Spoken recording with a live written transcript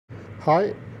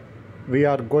Hi, we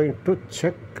are going to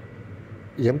check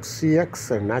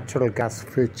MCX natural gas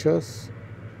futures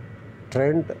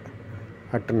trend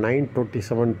at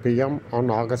 9:27 p.m.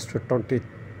 on August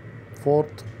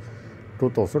 24th,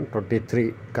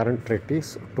 2023. Current rate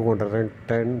is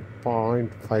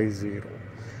 210.50.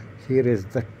 Here is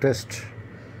the test.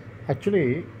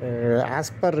 Actually,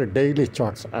 as per daily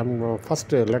charts,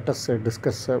 first let us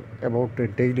discuss about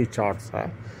daily charts.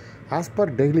 As per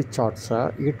daily charts,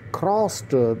 it crossed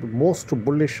the most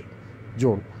bullish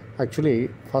zone. Actually,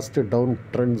 first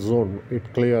downtrend zone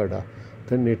it cleared,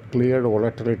 then it cleared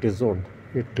volatility zone.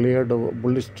 It cleared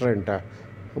bullish trend,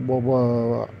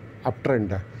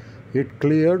 uptrend. It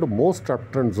cleared most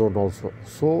uptrend zone also.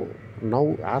 So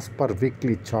now, as per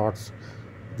weekly charts,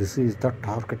 this is the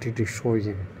target it is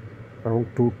showing around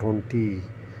 220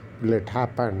 will it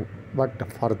happen, but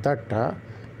for that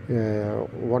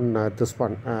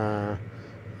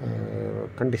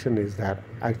condition is there.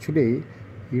 Actually,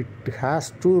 it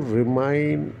has to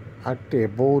remain at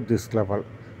above this level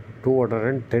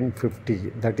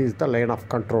 210.50. That is the line of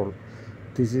control.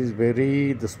 This is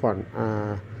very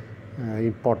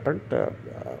important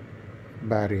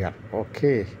barrier.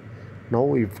 Okay,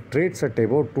 now if trades at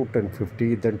above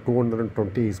 210.50, then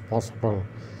 220 is possible.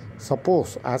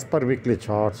 Suppose, as per weekly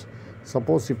charts,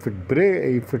 suppose if it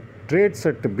trades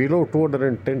at below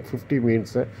 210.50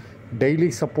 means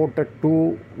daily support at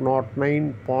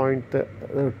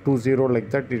 209.20, like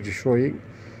that it is showing.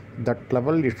 That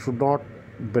level it should not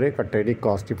break at any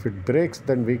cost. If it breaks,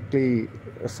 then weekly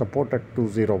support at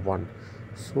 201.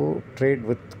 So trade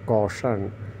with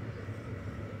caution.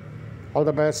 All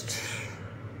the best.